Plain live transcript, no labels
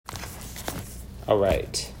All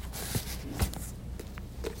right.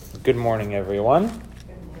 Good morning, everyone.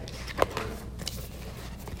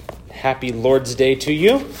 Happy Lord's Day to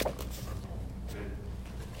you.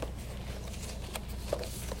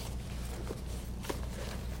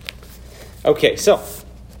 Okay, so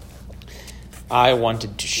I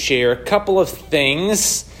wanted to share a couple of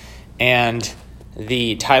things, and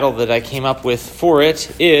the title that I came up with for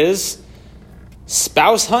it is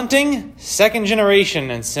Spouse Hunting, Second Generation,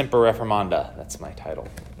 and Semper Reformanda. That's my title.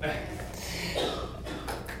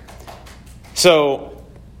 So,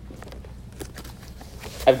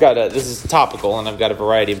 this is topical, and I've got a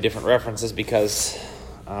variety of different references because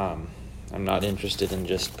I'm not interested in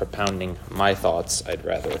just propounding my thoughts. I'd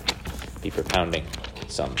rather be propounding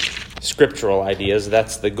some scriptural ideas.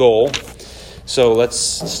 That's the goal. So let's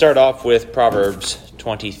start off with Proverbs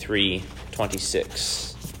 23:26.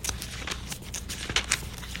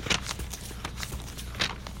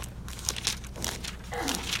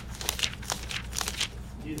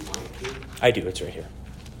 I do. It's right here.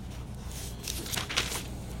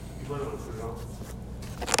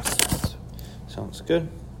 Sounds good.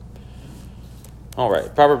 All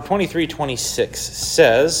right. Proverbs 23:26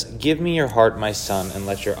 says, "Give me your heart, my son, and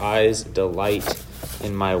let your eyes delight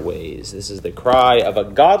in my ways." This is the cry of a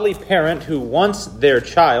godly parent who wants their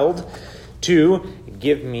child to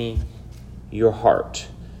give me your heart,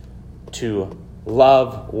 to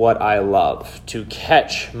love what I love, to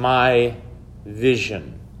catch my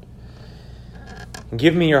vision.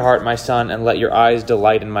 Give me your heart, my son, and let your eyes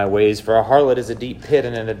delight in my ways. For a harlot is a deep pit,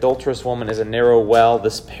 and an adulterous woman is a narrow well.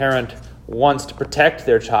 This parent wants to protect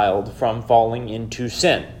their child from falling into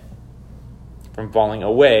sin, from falling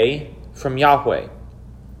away from Yahweh.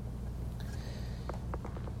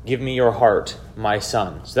 Give me your heart, my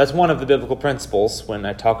son. So that's one of the biblical principles when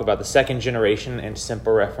I talk about the second generation and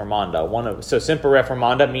Semper Reformanda. So Semper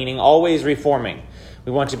Reformanda meaning always reforming.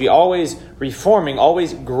 We want to be always reforming,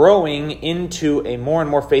 always growing into a more and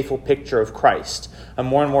more faithful picture of Christ, a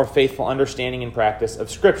more and more faithful understanding and practice of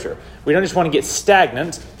Scripture. We don't just want to get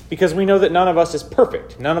stagnant because we know that none of us is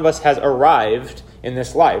perfect. None of us has arrived in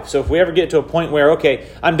this life. So if we ever get to a point where, okay,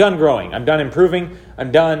 I'm done growing, I'm done improving,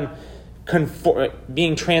 I'm done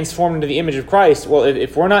being transformed into the image of Christ, well,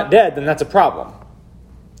 if we're not dead, then that's a problem.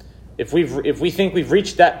 If we think we've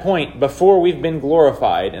reached that point before we've been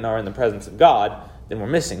glorified and are in the presence of God, then we're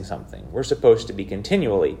missing something. We're supposed to be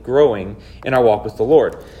continually growing in our walk with the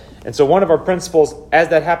Lord. And so one of our principles, as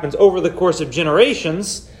that happens over the course of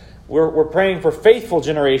generations, we're praying for faithful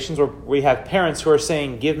generations where we have parents who are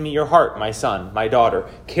saying, "Give me your heart, my son, my daughter.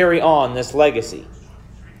 Carry on this legacy.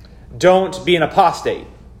 Don't be an apostate.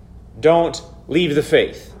 Don't leave the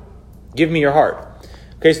faith. Give me your heart."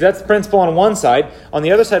 Okay, so that's the principle on one side. On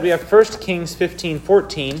the other side, we have 1 Kings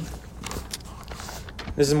 15:14.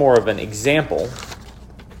 This is more of an example,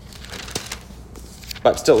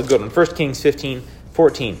 but still a good one. 1 Kings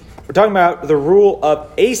 15:14. We're talking about the rule of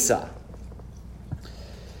Asa.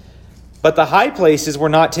 "But the high places were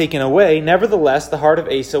not taken away. Nevertheless, the heart of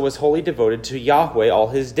Asa was wholly devoted to Yahweh all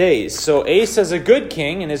his days." So Asa is a good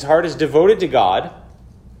king, and his heart is devoted to God,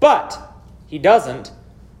 but he doesn't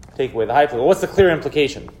take away the high place. Well, what's the clear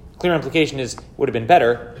implication? The clear implication is it would have been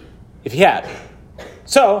better if he had.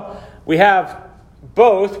 So we have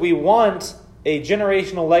both. We want a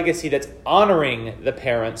generational legacy that's honoring the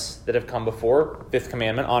parents that have come before. Fifth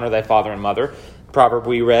commandment, honor thy father and mother. Proverb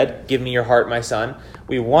we read, "Give me your heart, my son."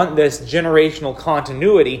 We want this generational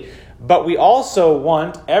continuity, but we also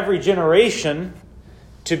want every generation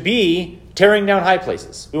to be tearing down high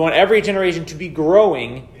places. We want every generation to be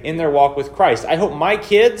growing in their walk with Christ. I hope my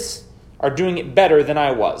kids are doing it better than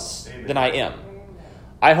I was, than I am.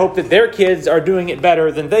 I hope that their kids are doing it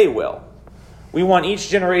better than they will. We want each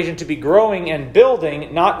generation to be growing and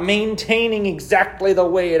building, not maintaining exactly the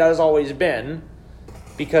way it has always been,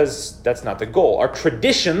 because that's not the goal. Our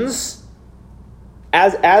traditions,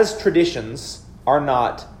 as traditions, are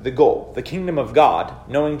not the goal. The kingdom of God,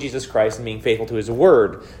 knowing Jesus Christ and being faithful to his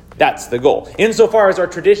word, that's the goal. Insofar as our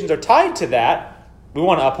traditions are tied to that, we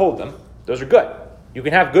want to uphold them. Those are good. You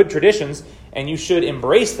can have good traditions, and you should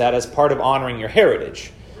embrace that as part of honoring your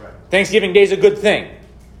heritage. Right. Thanksgiving Day is a good thing.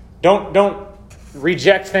 Don't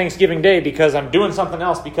reject Thanksgiving Day because I'm doing something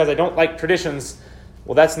else because I don't like traditions.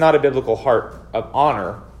 Well, that's not a biblical heart of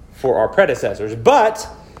honor for our predecessors. But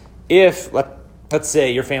if, let's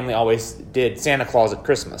say your family always did Santa Claus at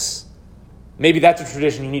Christmas, maybe that's a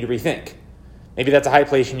tradition you need to rethink. Maybe that's a high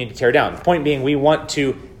place you need to tear down. The point being, we want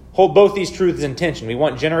to hold both these truths in tension. We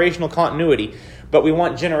want generational continuity, but we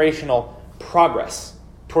want generational progress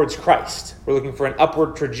towards Christ. We're looking for an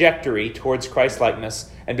upward trajectory towards Christ-likeness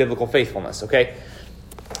and biblical faithfulness, okay?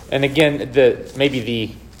 And again, maybe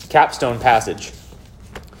the capstone passage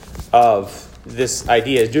of this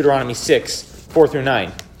idea is Deuteronomy 6, 4 through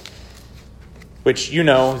 9, which you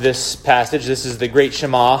know this passage. This is the great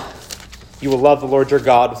Shema. You will love the Lord your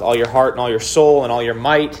God with all your heart and all your soul and all your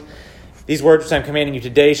might. These words which I am commanding you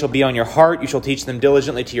today shall be on your heart. You shall teach them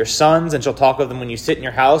diligently to your sons, and shall talk of them when you sit in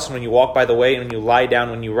your house, and when you walk by the way, and when you lie down,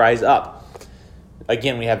 when you rise up.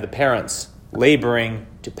 Again, we have the parents laboring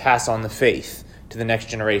to pass on the faith to the next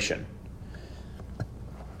generation.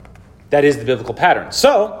 That is the biblical pattern.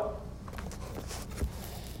 So,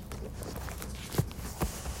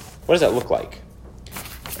 what does that look like?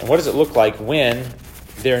 And what does it look like when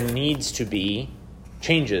there needs to be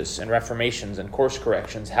changes and reformations and course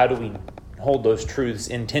corrections? How do we hold those truths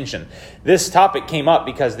in tension? This topic came up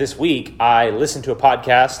because this week I listened to a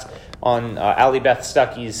podcast on Allie Beth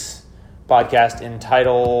Stuckey's podcast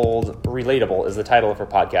entitled Relatable is the title of her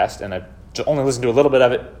podcast, and I've only listened to a little bit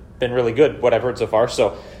of it. Been really good, what I've heard so far.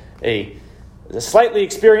 So a slightly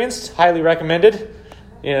experienced, highly recommended,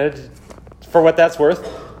 for what that's worth.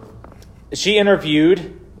 She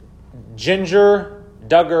interviewed Ginger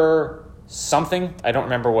Duggar something. I don't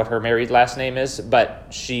remember what her married last name is,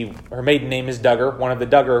 but her maiden name is Duggar, one of the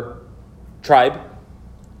Duggar tribe.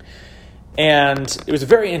 And it was a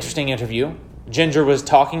very interesting interview. Ginger was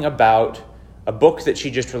talking about a book that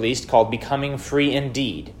she just released called Becoming Free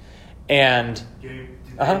Indeed. And do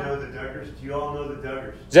they know the Duggars? Do you all know the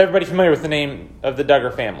Duggars? Is everybody familiar with the name of the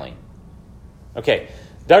Duggar family? Okay.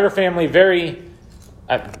 Duggar family, very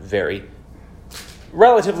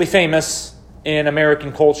relatively famous in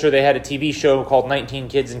American culture. They had a TV show called 19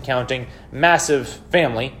 Kids and Counting. Massive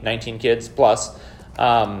family, 19 kids plus.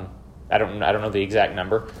 I don't know the exact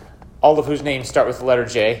number. All of whose names start with the letter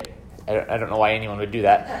J. I don't know why anyone would do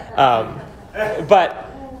that.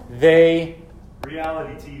 But they...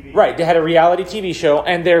 Reality TV. Right, they had a reality TV show,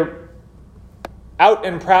 and they're out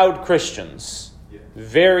and proud Christians. Yeah.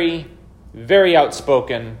 Very, very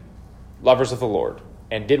outspoken lovers of the Lord,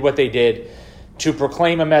 and did what they did to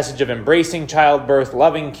proclaim a message of embracing childbirth,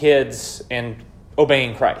 loving kids, and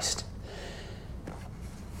obeying Christ.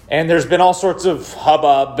 And there's been all sorts of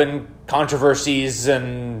hubbub and controversies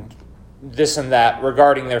and this and that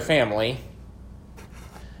regarding their family.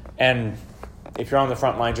 And if you're on the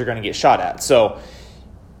front lines, you're going to get shot at. So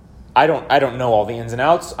I don't know all the ins and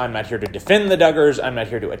outs. I'm not here to defend the Duggars. I'm not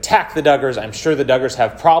here to attack the Duggars. I'm sure the Duggars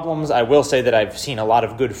have problems. I will say that I've seen a lot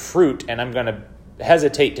of good fruit, and I'm going to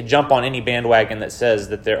hesitate to jump on any bandwagon that says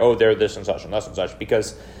that they're this and such,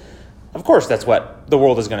 because of course that's what the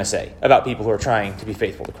world is going to say about people who are trying to be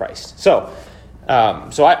faithful to Christ. So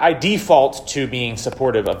I default to being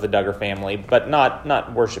supportive of the Duggar family, but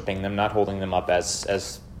not worshiping them, not holding them up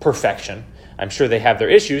as perfection. I'm sure they have their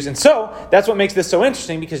issues. And so that's what makes this so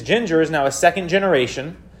interesting, because Ginger is now a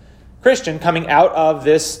second-generation Christian coming out of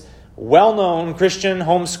this well-known Christian,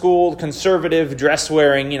 homeschooled, conservative,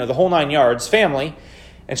 dress-wearing, the whole nine yards family.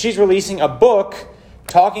 And she's releasing a book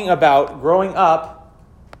talking about growing up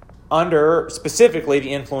under specifically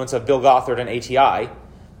the influence of Bill Gothard and ATI,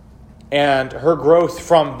 and her growth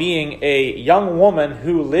from being a young woman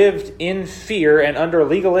who lived in fear and under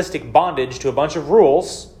legalistic bondage to a bunch of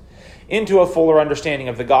rules into a fuller understanding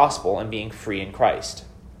of the gospel and being free in Christ.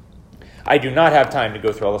 I do not have time to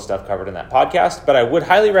go through all the stuff covered in that podcast, but I would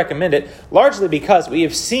highly recommend it, largely because we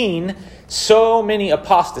have seen so many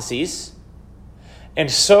apostasies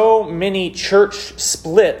and so many church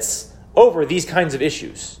splits over these kinds of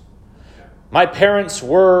issues. My parents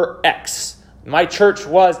were X. My church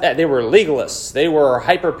was, they were legalists. They were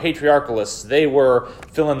hyper-patriarchalists. They were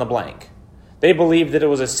fill in the blank. They believed that it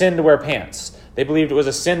was a sin to wear pants. They believed it was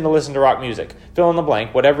a sin to listen to rock music. Fill in the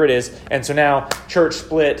blank, whatever it is. And so now church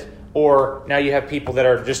split, or now you have people that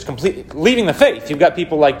are just completely leaving the faith. You've got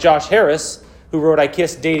people like Josh Harris, who wrote I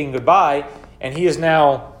Kissed Dating Goodbye, and he is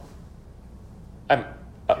now an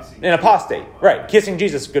apostate. Right, kissing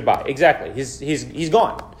Jesus goodbye. Exactly. He's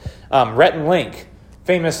gone. Rhett and Link,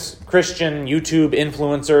 famous Christian YouTube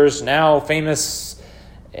influencers, now famous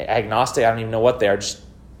agnostic, I don't even know what they are, just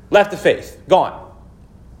left the faith, gone.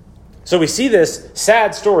 So we see this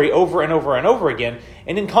sad story over and over and over again,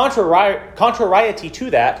 and in contrariety to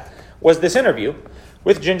that was this interview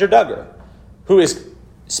with Ginger Duggar, who is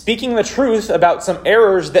speaking the truth about some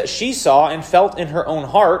errors that she saw and felt in her own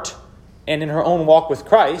heart and in her own walk with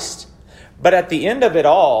Christ, but at the end of it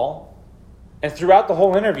all, and throughout the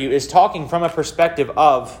whole interview, is talking from a perspective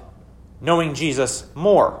of knowing Jesus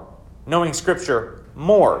more, knowing Scripture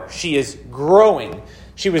more. She is growing.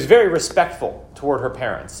 She was very respectful toward her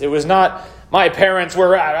parents. It was not, my parents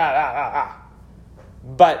were,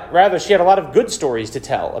 but rather she had a lot of good stories to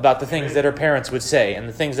tell about the things that her parents would say and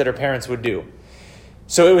the things that her parents would do.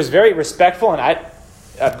 So it was very respectful, and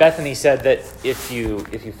Bethany said that if you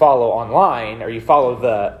follow online or you follow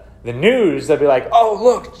the news, they'll be like, oh,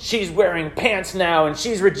 look, she's wearing pants now, and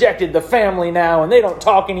she's rejected the family now, and they don't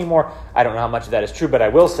talk anymore. I don't know how much of that is true, but I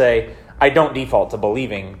will say I don't default to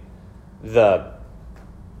believing the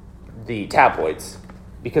tabloids,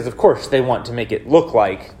 because of course they want to make it look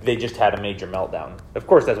like they just had a major meltdown. Of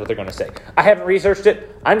course that's what they're going to say. I haven't researched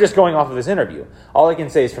it. I'm just going off of this interview. All I can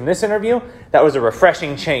say is from this interview, that was a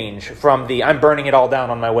refreshing change from the I'm burning it all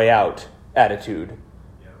down on my way out attitude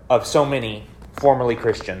of so many formerly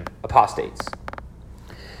Christian apostates.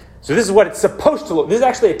 So this is what it's supposed to look. This is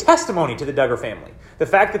actually a testimony to the Duggar family. The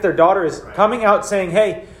fact that their daughter is coming out saying,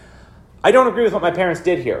 hey, I don't agree with what my parents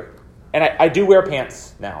did here. And I do wear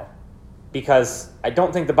pants now, because I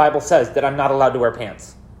don't think the Bible says that I'm not allowed to wear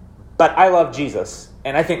pants. But I love Jesus,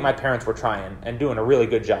 and I think my parents were trying and doing a really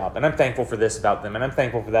good job, and I'm thankful for this about them, and I'm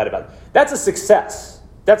thankful for that about them. That's a success.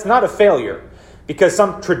 That's not a failure, because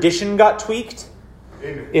some tradition got tweaked.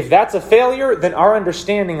 Amen. If that's a failure, then our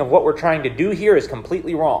understanding of what we're trying to do here is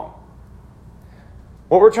completely wrong.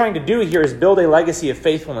 What we're trying to do here is build a legacy of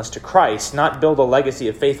faithfulness to Christ, not build a legacy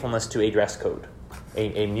of faithfulness to a dress code,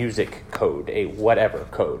 a music code, a whatever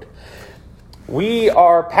code. We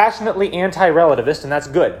are passionately anti-relativist, and that's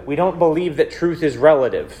good. We don't believe that truth is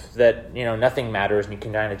relative, that nothing matters and you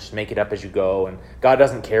can kind of just make it up as you go, and God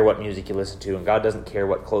doesn't care what music you listen to, and God doesn't care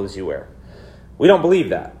what clothes you wear. We don't believe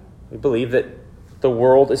that. We believe that the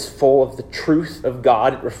world is full of the truth of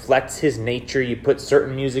God. It reflects His nature. You put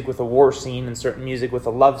certain music with a war scene and certain music with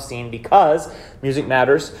a love scene because music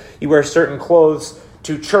matters. You wear certain clothes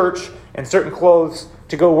to church and certain clothes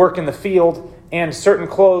to go work in the field and certain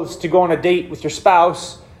clothes to go on a date with your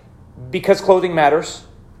spouse because clothing matters.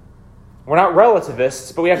 We're not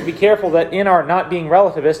relativists, but we have to be careful that in our not being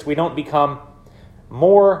relativist, we don't become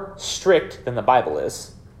more strict than the Bible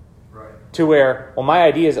is. To where, well, my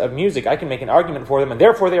ideas of music, I can make an argument for them, and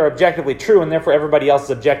therefore they are objectively true, and therefore everybody else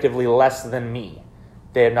is objectively less than me.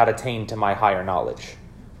 They have not attained to my higher knowledge.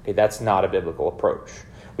 Okay, that's not a biblical approach.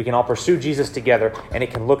 We can all pursue Jesus together, and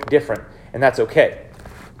it can look different, and that's okay.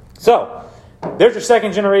 So, there's your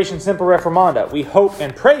second generation Simple Reformanda. We hope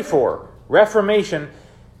and pray for Reformation.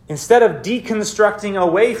 Instead of deconstructing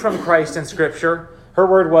away from Christ and Scripture, her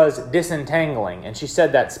word was disentangling, and she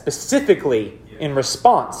said that specifically in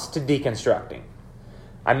response to deconstructing.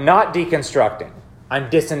 I'm not deconstructing. I'm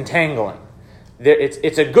disentangling.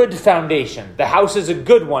 It's a good foundation. The house is a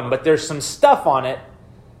good one, but there's some stuff on it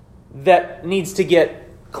that needs to get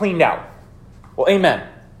cleaned out. Well, amen.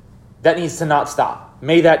 That needs to not stop.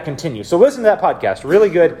 May that continue. So listen to that podcast. Really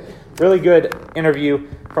good interview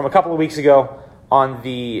from a couple of weeks ago on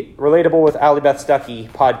the Relatable with Allie Beth Stuckey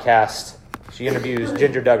podcast. She interviews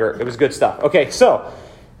Ginger Duggar. It was good stuff. Okay, so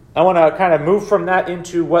I want to kind of move from that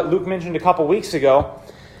into what Luke mentioned a couple weeks ago.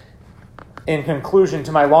 In conclusion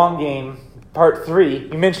to my long game, part 3,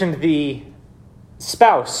 you mentioned the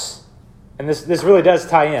spouse. And this really does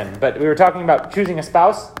tie in. But we were talking about choosing a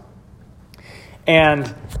spouse.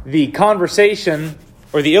 And the conversation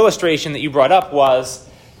or the illustration that you brought up was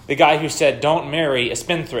the guy who said, don't marry a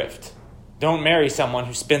spendthrift. Don't marry someone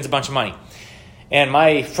who spends a bunch of money. And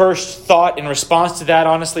my first thought in response to that,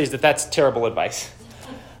 honestly, is that that's terrible advice.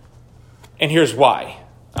 And here's why.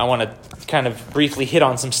 I want to kind of briefly hit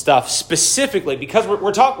on some stuff specifically because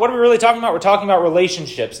what are we really talking about? We're talking about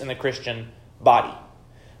relationships in the Christian body.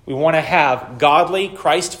 We want to have godly,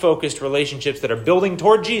 Christ-focused relationships that are building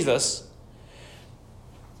toward Jesus.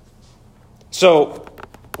 So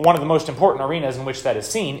one of the most important arenas in which that is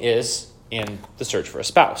seen is in the search for a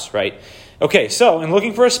spouse, right? Okay, so in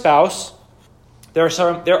looking for a spouse, there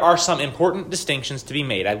are some important distinctions to be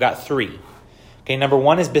made. I've got 3. Okay, number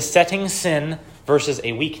 1 is besetting sin versus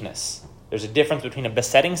a weakness. There's a difference between a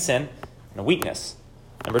besetting sin and a weakness.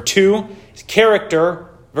 Number 2 is character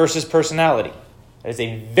versus personality. That is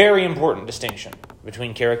a very important distinction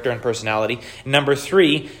between character and personality. And number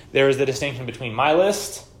 3, there is the distinction between my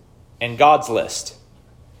list and God's list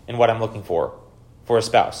in what I'm looking for a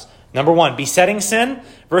spouse. Number 1, besetting sin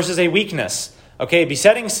versus a weakness. Okay,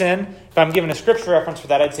 besetting sin, if I'm given a scripture reference for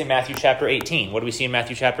that, I'd say Matthew chapter 18. What do we see in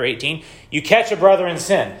Matthew chapter 18? You catch a brother in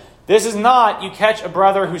sin. This is not you catch a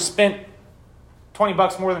brother who spent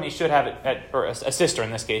 $20 more than he should have or a sister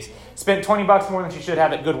in this case, spent $20 more than she should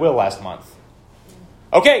have at Goodwill last month.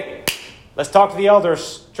 Okay, let's talk to the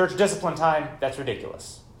elders. Church discipline time. That's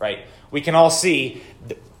ridiculous, right? We can all see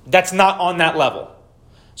that's not on that level.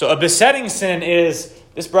 So a besetting sin is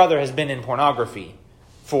this brother has been in pornography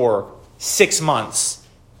for 6 months,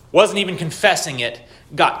 wasn't even confessing it,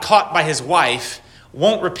 got caught by his wife,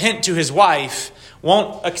 won't repent to his wife,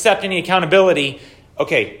 won't accept any accountability.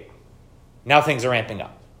 Okay, now things are ramping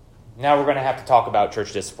up. Now we're going to have to talk about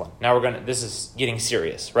church discipline. This is getting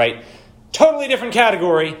serious, right? Totally different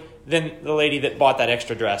category than the lady that bought that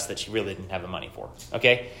extra dress that she really didn't have the money for,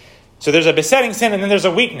 okay? So there's a besetting sin, and then there's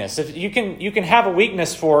a weakness. If you can have a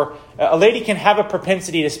weakness for, a lady can have a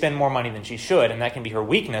propensity to spend more money than she should, and that can be her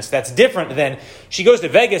weakness. That's different than she goes to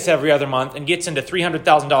Vegas every other month and gets into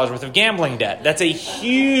 $300,000 worth of gambling debt. That's a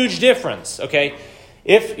huge difference, okay?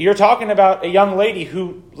 If you're talking about a young lady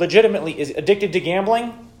who legitimately is addicted to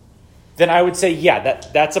gambling, then I would say, yeah,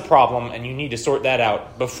 that's a problem, and you need to sort that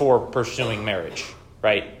out before pursuing marriage,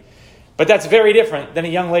 right? But that's very different than a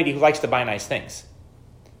young lady who likes to buy nice things.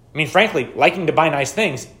 I mean, frankly, liking to buy nice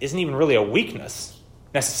things isn't even really a weakness,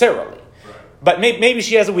 necessarily. Right. But maybe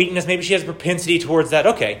she has a weakness, maybe she has a propensity towards that.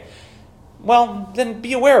 Okay, well, then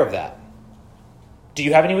be aware of that. Do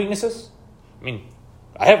you have any weaknesses? I mean,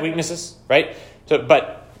 I have weaknesses, right? So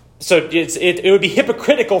it would be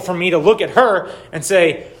hypocritical for me to look at her and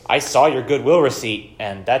say, I saw your Goodwill receipt,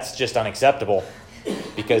 and that's just unacceptable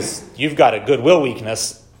because you've got a Goodwill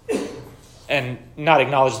weakness, and not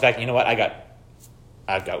acknowledge the fact, you know what,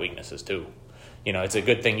 I've got weaknesses too. You know, it's a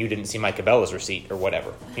good thing you didn't see my Cabela's receipt or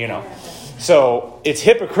whatever, you know. So it's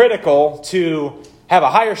hypocritical to have a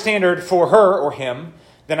higher standard for her or him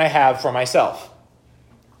than I have for myself.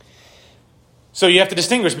 So you have to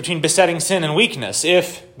distinguish between besetting sin and weakness.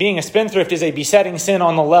 If being a spendthrift is a besetting sin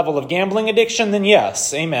on the level of gambling addiction, then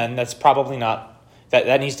yes, amen. That's probably not,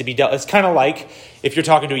 that needs to be dealt. It's kind of like if you're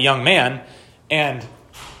talking to a young man, and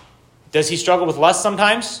does he struggle with lust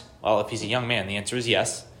sometimes? Well, if he's a young man, the answer is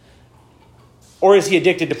yes. Or is he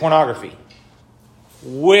addicted to pornography?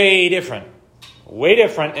 Way different. Way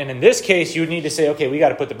different. And in this case, you would need to say, okay, we got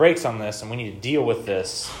to put the brakes on this, and we need to deal with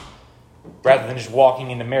this, rather than just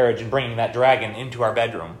walking into marriage and bringing that dragon into our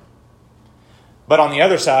bedroom. But on the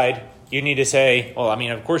other side, you need to say, well, I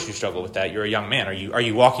mean, of course you struggle with that. You're a young man. Are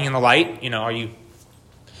you walking in the light? You know, are you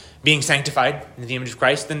being sanctified in the image of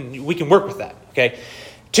Christ? Then we can work with that, okay?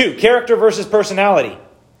 2, character versus personality.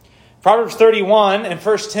 Proverbs 31 and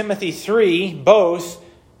 1 Timothy 3, both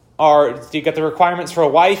are, you got the requirements for a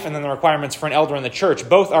wife and then the requirements for an elder in the church.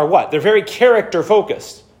 Both are what? They're very character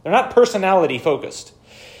focused. They're not personality focused.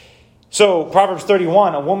 So, Proverbs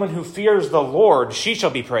 31, a woman who fears the Lord, she shall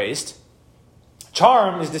be praised.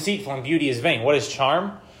 Charm is deceitful and beauty is vain. What is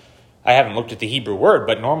charm? I haven't looked at the Hebrew word,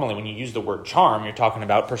 but normally when you use the word charm, you're talking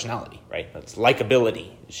about personality, right? It's likability.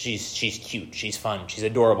 She's cute, she's fun, she's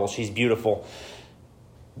adorable, she's beautiful.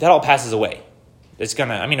 That all passes away.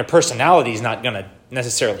 Her personality is not going to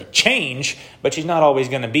necessarily change, but she's not always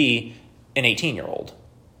going to be an 18-year-old.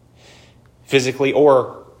 Physically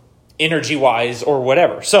or energy-wise or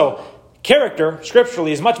whatever. So, character,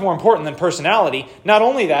 scripturally, is much more important than personality. Not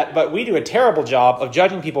only that, but we do a terrible job of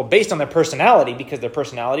judging people based on their personality because their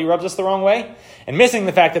personality rubs us the wrong way, and missing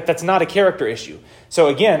the fact that that's not a character issue. So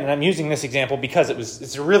again, and I'm using this example because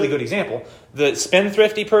it's a really good example, the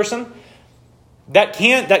spendthrifty person,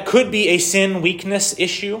 that could be a sin weakness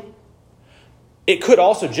issue. It could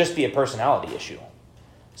also just be a personality issue.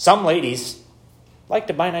 Some ladies like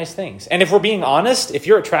to buy nice things. And if we're being honest, if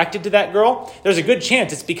you're attracted to that girl, there's a good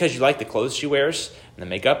chance it's because you like the clothes she wears and the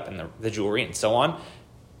makeup and the jewelry and so on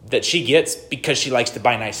that she gets because she likes to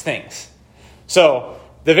buy nice things. So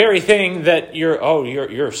the very thing that you're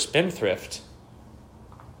a spendthrift,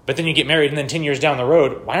 but then you get married and then 10 years down the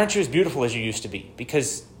road, why aren't you as beautiful as you used to be?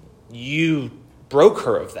 Because you broke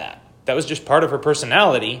her of that. That was just part of her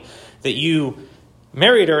personality that you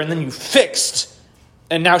married her and then you fixed,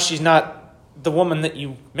 and now she's not the woman that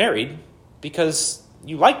you married because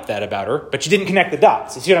you liked that about her, but you didn't connect the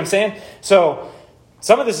dots. You see what I'm saying? So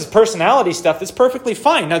some of this is personality stuff that's perfectly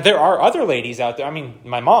fine. Now, there are other ladies out there. I mean,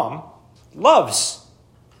 my mom loves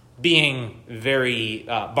being very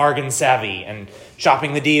bargain savvy and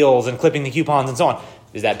shopping the deals and clipping the coupons and so on.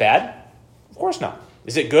 Is that bad? Of course not.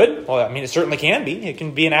 Is it good? Well, I mean, it certainly can be. It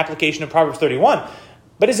can be an application of Proverbs 31.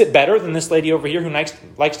 But is it better than this lady over here who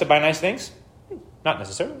likes to buy nice things? Not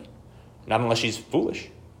necessarily. Not unless she's foolish,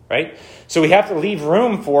 right? So we have to leave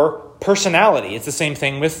room for personality. It's the same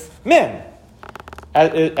thing with men.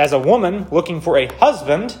 As a woman looking for a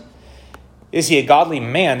husband, is he a godly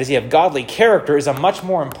man? Does he have godly character? Is a much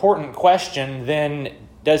more important question than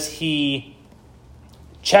does he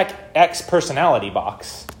check X personality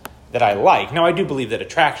box that I like. Now, I do believe that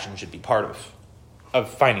attraction should be part of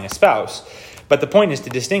finding a spouse. But the point is to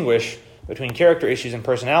distinguish between character issues and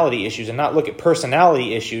personality issues and not look at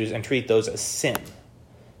personality issues and treat those as sin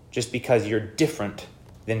just because you're different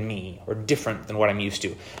than me or different than what I'm used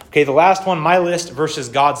to. Okay, the last one, my list versus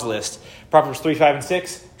God's list. Proverbs 3, 5, and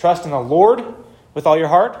 6. Trust in the Lord with all your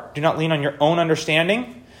heart. Do not lean on your own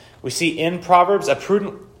understanding. We see in Proverbs, a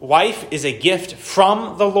prudent wife is a gift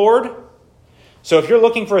from the Lord. So if you're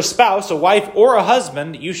looking for a spouse, a wife, or a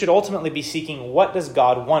husband, you should ultimately be seeking, what does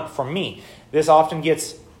God want from me? This often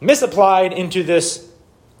gets misapplied into this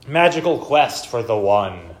magical quest for the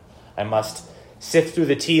one. I must sift through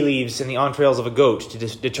the tea leaves and the entrails of a goat to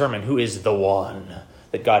determine who is the one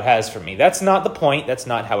that God has for me. That's not the point. That's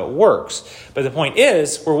not how it works. But the point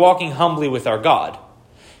is, we're walking humbly with our God,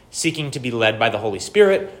 seeking to be led by the Holy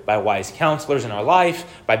Spirit, by wise counselors in our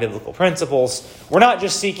life, by biblical principles. We're not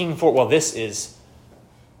just seeking for, well, this is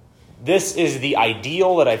the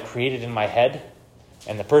ideal that I've created in my head,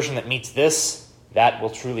 and the person that meets this, that will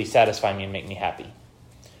truly satisfy me and make me happy.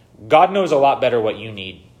 God knows a lot better what you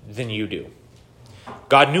need than you do.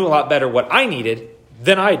 God knew a lot better what I needed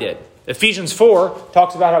than I did. Ephesians 4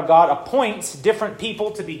 talks about how God appoints different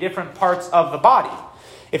people to be different parts of the body.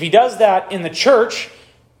 If he does that in the church,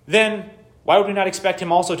 then why would we not expect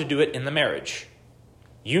him also to do it in the marriage?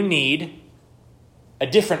 You need a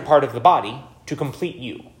different part of the body to complete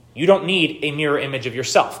you. You don't need a mirror image of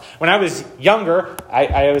yourself. When I was younger,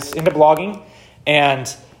 I was into blogging,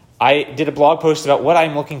 and I did a blog post about what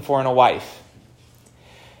I'm looking for in a wife.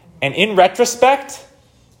 And in retrospect,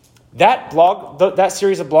 that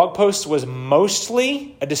series of blog posts was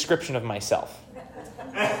mostly a description of myself.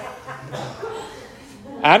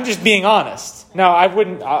 I'm just being honest. Now, I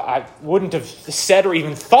wouldn't have said or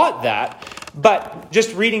even thought that, but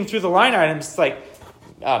just reading through the line items, like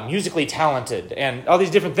musically talented and all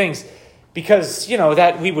these different things, because,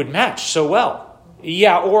 that we would match so well.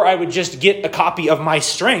 Yeah, or I would just get a copy of my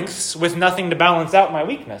strengths with nothing to balance out my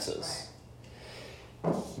weaknesses.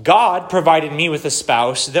 God provided me with a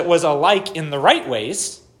spouse that was alike in the right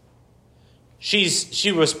ways. She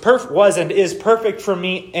was and is perfect for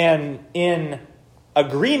me and in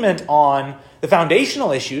agreement on the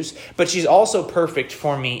foundational issues, but she's also perfect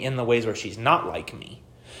for me in the ways where she's not like me,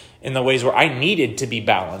 in the ways where I needed to be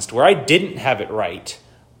balanced, where I didn't have it right.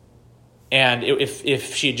 And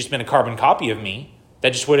if she had just been a carbon copy of me,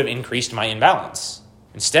 that just would have increased my imbalance.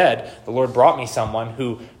 Instead, the Lord brought me someone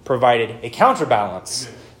who provided a counterbalance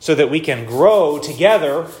so that we can grow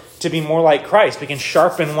together to be more like Christ. We can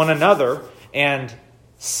sharpen one another and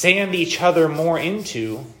sand each other more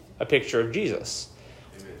into a picture of Jesus.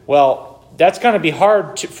 Well, that's going to be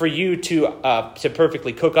hard for you to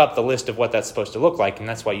perfectly cook up the list of what that's supposed to look like, and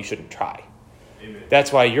that's why you shouldn't try. Amen.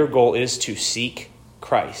 That's why your goal is to seek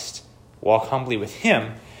Christ, walk humbly with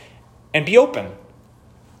him, and be open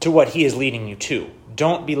to what he is leading you to.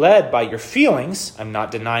 Don't be led by your feelings. I'm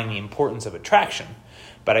not denying the importance of attraction,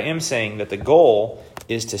 but I am saying that the goal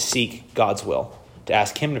is to seek God's will, to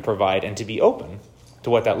ask him to provide, and to be open to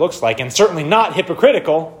what that looks like, and certainly not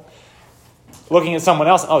hypocritical, looking at someone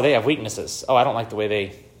else, oh, they have weaknesses. Oh, I don't like the way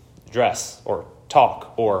they dress or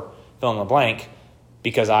talk or fill in the blank,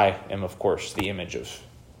 because I am, of course, the image of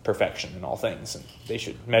perfection in all things, and they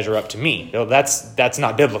should measure up to me. That's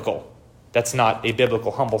not biblical. That's not a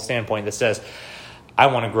biblical, humble standpoint that says, I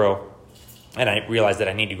want to grow, and I realize that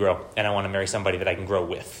I need to grow, and I want to marry somebody that I can grow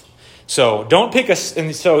with. So don't pick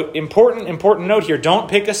important note here, don't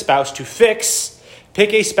pick a spouse to fix.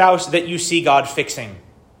 Pick a spouse that you see God fixing.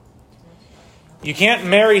 You can't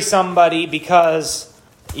marry somebody because,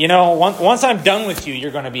 once I'm done with you,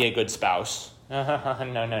 you're going to be a good spouse.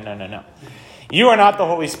 No. You are not the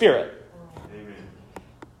Holy Spirit. Amen.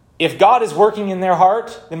 If God is working in their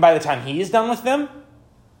heart, then by the time he is done with them,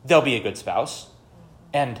 they'll be a good spouse.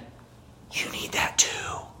 And you need that too.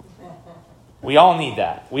 We all need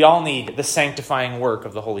that. We all need the sanctifying work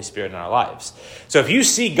of the Holy Spirit in our lives. So if you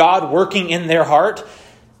see God working in their heart,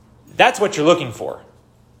 that's what you're looking for.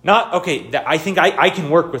 Not, okay, I think I can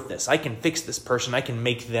work with this. I can fix this person. I can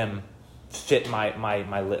make them fit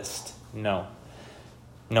my list. No,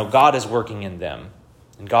 God is working in them,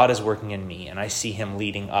 and God is working in me, and I see him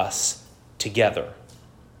leading us together.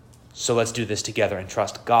 So let's do this together and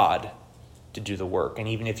trust God to do the work. And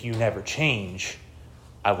even if you never change,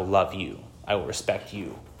 I will love you. I will respect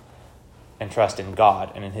you and trust in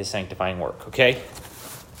God and in his sanctifying work. Okay?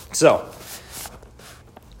 So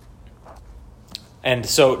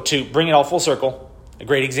to bring it all full circle, a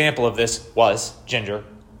great example of this was Ginger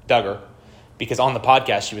Duggar, because on the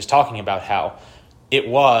podcast she was talking about how it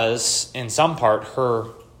was, in some part, her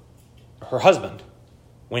husband.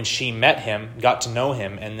 When she met him, got to know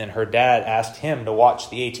him, and then her dad asked him to watch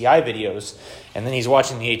the ATI videos, and then he's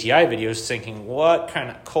watching the ATI videos thinking, what kind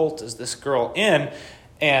of cult is this girl in?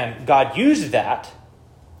 And God used that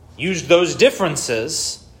used those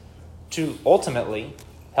differences to ultimately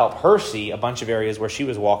help her see a bunch of areas where she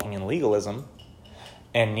was walking in legalism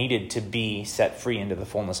and needed to be set free into the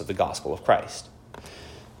fullness of the gospel of Christ.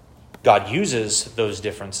 God uses those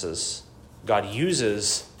differences. God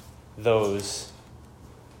uses those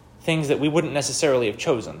things that we wouldn't necessarily have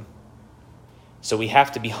chosen. So we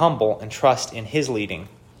have to be humble and trust in his leading,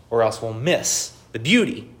 or else we'll miss the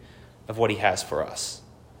beauty of what he has for us.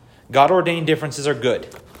 God-ordained differences are good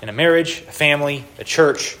in a marriage, a family, a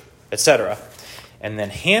church, etc. And then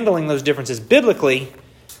handling those differences biblically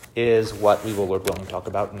is what we will, Lord willing, talk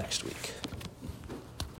about next week.